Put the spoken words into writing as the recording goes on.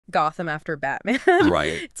Gotham after Batman.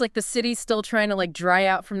 Right. It's like the city's still trying to like dry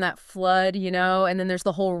out from that flood, you know, and then there's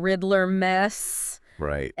the whole Riddler mess.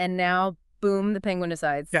 Right. And now, boom, the Penguin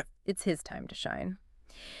decides it's his time to shine.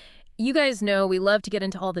 You guys know we love to get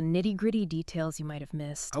into all the nitty-gritty details you might have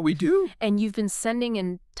missed. Oh, we do? And you've been sending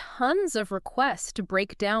in tons of requests to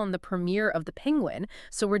break down the premiere of The Penguin,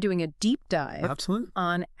 so we're doing a deep dive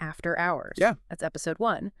on After Hours. Yeah. That's episode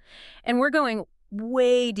 1. And we're going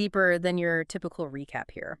way deeper than your typical recap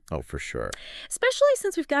here. Oh, for sure. Especially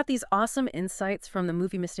since we've got these awesome insights from the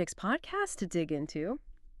Movie Mistakes podcast to dig into.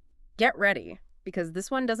 Get ready, because this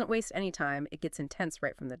one doesn't waste any time. It gets intense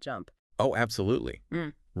right from the jump. Oh, absolutely.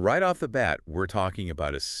 Right off the bat, we're talking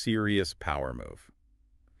about a serious power move.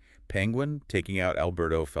 Penguin taking out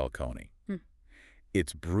Alberto Falcone.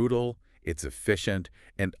 It's brutal, it's efficient,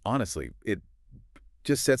 and honestly, it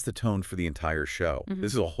just sets the tone for the entire show.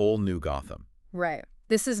 This is a whole new Gotham. Right.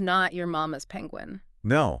 This is not your mama's Penguin.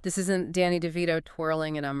 No. This isn't Danny DeVito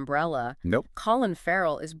twirling an umbrella. Nope. Colin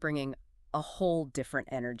Farrell is bringing a whole different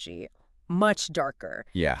energy. Much darker.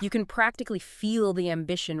 Yeah. You can practically feel the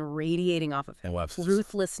ambition radiating off of him.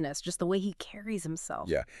 Ruthlessness, just the way he carries himself.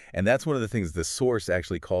 Yeah. And that's one of the things the source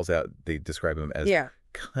actually calls out. They describe him as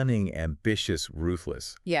cunning, ambitious,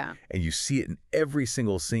 ruthless. Yeah. And you see it in every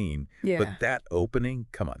single scene. Yeah. But that opening,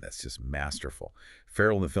 come on, that's just masterful.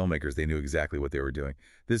 Farrell and the filmmakers, they knew exactly what they were doing.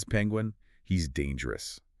 This Penguin, he's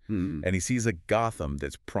dangerous. And he sees a Gotham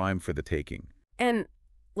that's primed for the taking. And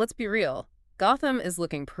let's be real. Gotham is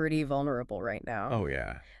looking pretty vulnerable right now. Oh,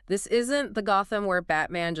 yeah. This isn't the Gotham where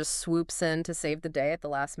Batman just swoops in to save the day at the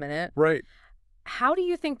last minute. Right. How do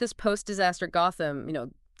you think this post-disaster Gotham, you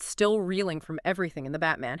know, still reeling from everything in the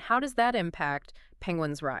Batman, how does that impact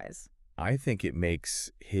Penguin's rise? I think it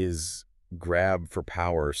makes his grab for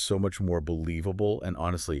power so much more believable and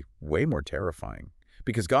honestly way more terrifying.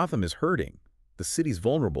 Because Gotham is hurting. The city's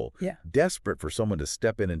vulnerable. Yeah. Desperate for someone to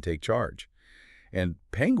step in and take charge. And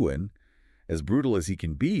Penguin, as brutal as he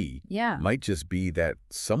can be, might just be that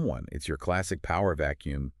someone. It's your classic power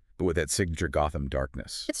vacuum, but with that signature Gotham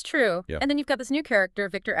darkness. It's true. Yep. And then you've got this new character,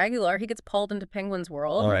 Victor Aguilar. He gets pulled into Penguin's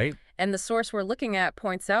world. All right. And the source we're looking at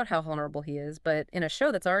points out how vulnerable he is, but in a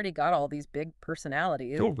show that's already got all these big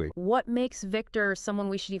personalities. Totally. What makes Victor someone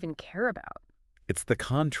we should even care about? It's the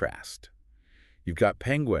contrast. You've got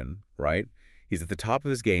Penguin, right? He's at the top of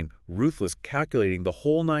his game, ruthless, calculating the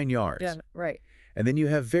whole 9 yards. Yeah, right. And then you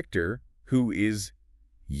have Victor, who is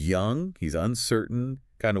young, he's uncertain,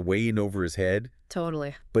 kind of weighing over his head.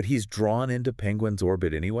 Totally. But he's drawn into Penguin's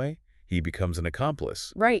orbit anyway. He becomes an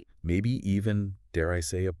accomplice. Right. Maybe even, dare I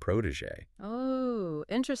say, a protege. Oh,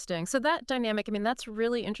 interesting. So that dynamic, I mean, that's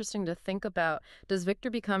really interesting to think about. Does Victor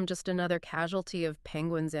become just another casualty of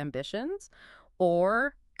Penguin's ambitions?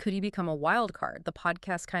 Or could he become a wild card? The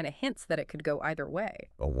podcast kind of hints that it could go either way.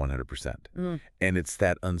 Oh, 100%. And it's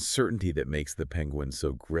that uncertainty that makes the Penguin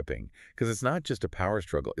so gripping. Because it's not just a power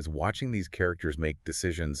struggle. It's watching these characters make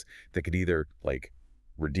decisions that could either, like,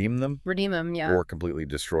 redeem them, yeah. or completely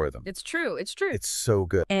destroy them. It's true. It's true. It's so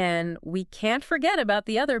good. And we can't forget about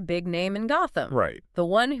the other big name in Gotham. Right. The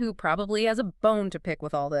one who probably has a bone to pick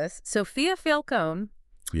with all this, Sophia Falcone.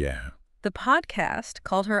 Yeah. The podcast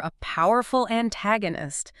called her a powerful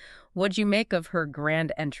antagonist. What'd you make of her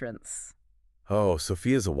grand entrance? Oh,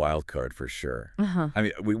 Sophia's a wild card for sure. I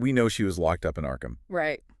mean, we know she was locked up in Arkham.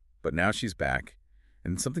 Right. But now she's back.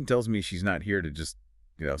 And something tells me she's not here to just,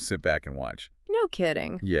 sit back and watch. No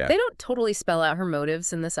kidding. Yeah. They don't totally spell out her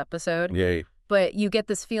motives in this episode. Yay. But you get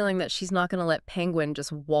this feeling that she's not going to let Penguin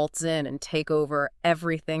just waltz in and take over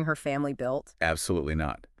everything her family built. Absolutely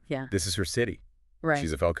not. Yeah. This is her city. Right.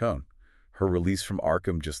 She's a Falcone. Her release from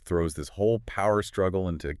Arkham just throws this whole power struggle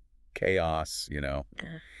into chaos,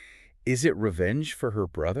 Is it revenge for her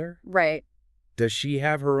brother? Right. Does she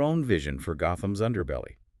have her own vision for Gotham's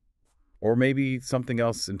underbelly? Or maybe something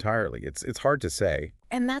else entirely? It's hard to say.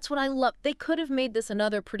 And that's what I love. They could have made this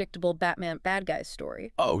another predictable Batman bad guy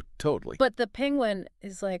story. Oh, totally. But the Penguin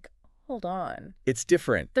is like, hold on. It's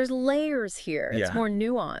different. There's layers here. It's more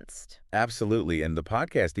nuanced. Absolutely. And the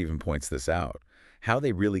podcast even points this out. How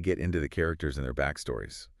they really get into the characters and their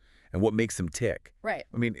backstories. And what makes them tick. Right.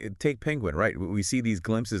 I mean, take Penguin, right? We see these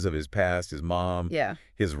glimpses of his past, his mom,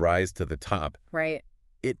 his rise to the top. Right.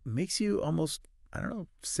 It makes you almost,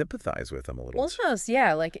 sympathize with him a little. Almost,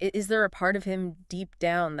 yeah. Like, is there a part of him deep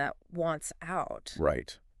down that wants out?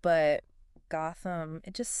 Right. But Gotham,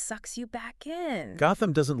 it just sucks you back in.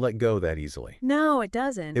 Gotham doesn't let go that easily. No, it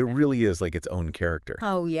doesn't. It really is like its own character.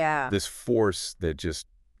 Oh, yeah. This force that just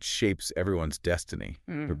shapes everyone's destiny,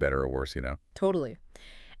 for better or worse, Totally.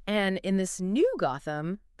 And in this new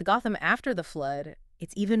Gotham, the Gotham after the flood,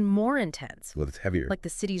 it's even more intense. Well, it's heavier. Like the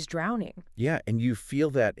city's drowning. Yeah, and you feel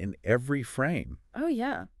that in every frame. Oh,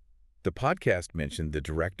 yeah. The podcast mentioned the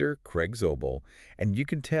director, Craig Zobel, and you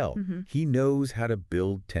can tell he knows how to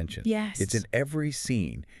build tension. Yes. It's in every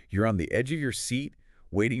scene. You're on the edge of your seat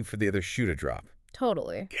waiting for the other shoe to drop.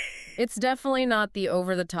 Totally. It's definitely not the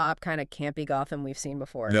over-the-top kind of campy Gotham we've seen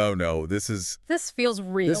before. No, this feels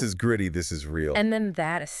real. This is gritty, this is real. And then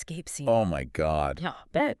that escape scene. Oh my God. Yeah,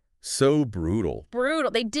 bet. So brutal.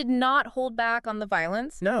 Brutal. They did not hold back on the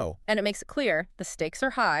violence. No. And it makes it clear the stakes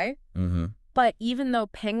are high. Mm-hmm. But even though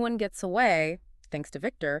Penguin gets away, thanks to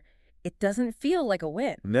Victor, it doesn't feel like a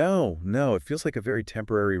win. No, it feels like a very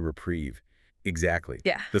temporary reprieve. Exactly.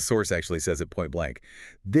 Yeah. The source actually says it point blank.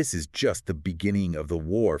 This is just the beginning of the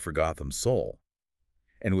war for Gotham's soul.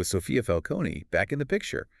 And with Sophia Falcone back in the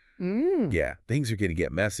picture, yeah, things are going to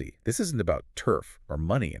get messy. This isn't about turf or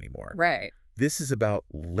money anymore. Right. This is about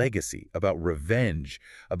legacy, about revenge,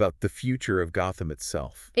 about the future of Gotham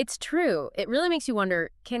itself. It's true. It really makes you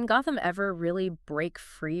wonder, can Gotham ever really break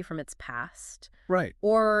free from its past? Right.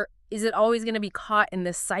 Or is it always going to be caught in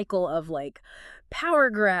this cycle of, like, power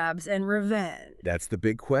grabs and revenge? That's the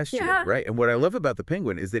big question, right? And what I love about the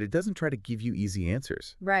Penguin is that it doesn't try to give you easy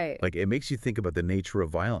answers. Right. Like, it makes you think about the nature of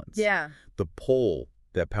violence. Yeah. The pull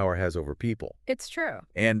that power has over people. It's true.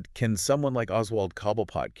 And can someone like Oswald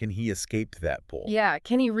Cobblepot, can he escape that pull? Yeah.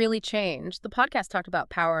 Can he really change? The podcast talked about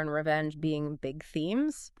power and revenge being big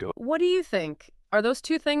themes. What do you think? Are those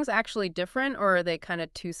two things actually different, or are they kind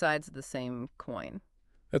of two sides of the same coin?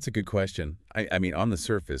 That's a good question. I mean, on the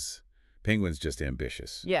surface, Penguin's just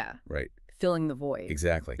ambitious. Yeah. Right. Filling the void.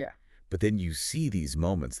 Exactly. Yeah. But then you see these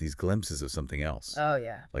moments, these glimpses of something else. Oh,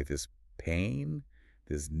 yeah. Like this pain,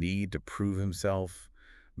 this need to prove himself,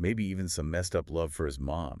 maybe even some messed up love for his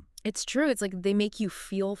mom. It's true. It's like they make you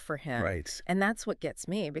feel for him. Right. And that's what gets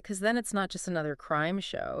me, because then it's not just another crime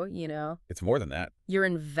show, you know? It's more than that. You're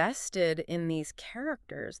invested in these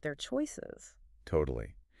characters, their choices.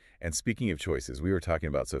 Totally. And speaking of choices, we were talking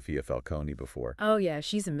about Sophia Falcone before. Oh, yeah.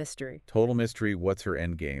 She's a mystery. Total mystery. What's her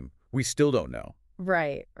end game? We still don't know.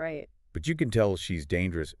 Right, right. But you can tell she's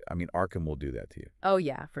dangerous. I mean, Arkham will do that to you. Oh,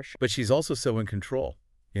 yeah, for sure. But she's also so in control,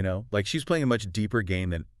 you know? Like, she's playing a much deeper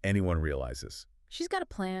game than anyone realizes. She's got a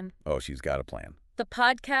plan. Oh, she's got a plan. The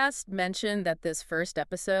podcast mentioned that this first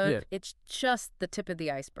episode, it's just the tip of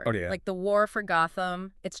the iceberg. Oh, yeah. Like the war for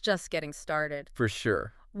Gotham, it's just getting started. For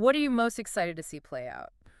sure. What are you most excited to see play out?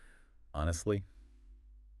 Honestly,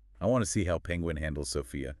 I want to see how Penguin handles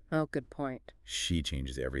Sophia. Oh, good point. She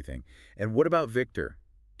changes everything. And what about Victor?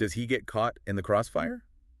 Does he get caught in the crossfire?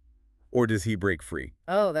 Or does he break free?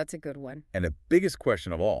 Oh, that's a good one. And the biggest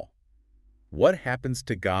question of all, what happens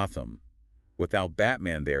to Gotham without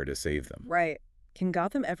Batman there to save them? Right. Can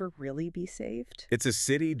Gotham ever really be saved? It's a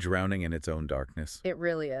city drowning in its own darkness. It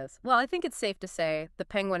really is. Well, I think it's safe to say the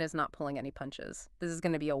Penguin is not pulling any punches. This is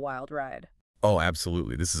going to be a wild ride. Oh,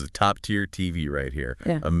 absolutely. This is a top-tier TV right here.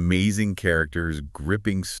 Yeah. Amazing characters,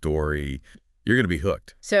 gripping story. You're going to be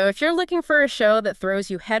hooked. So if you're looking for a show that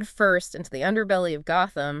throws you headfirst into the underbelly of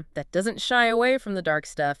Gotham, that doesn't shy away from the dark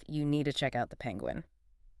stuff, you need to check out The Penguin.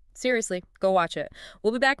 Seriously, go watch it.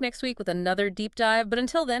 We'll be back next week with another deep dive, but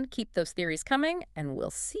until then, keep those theories coming, and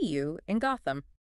we'll see you in Gotham.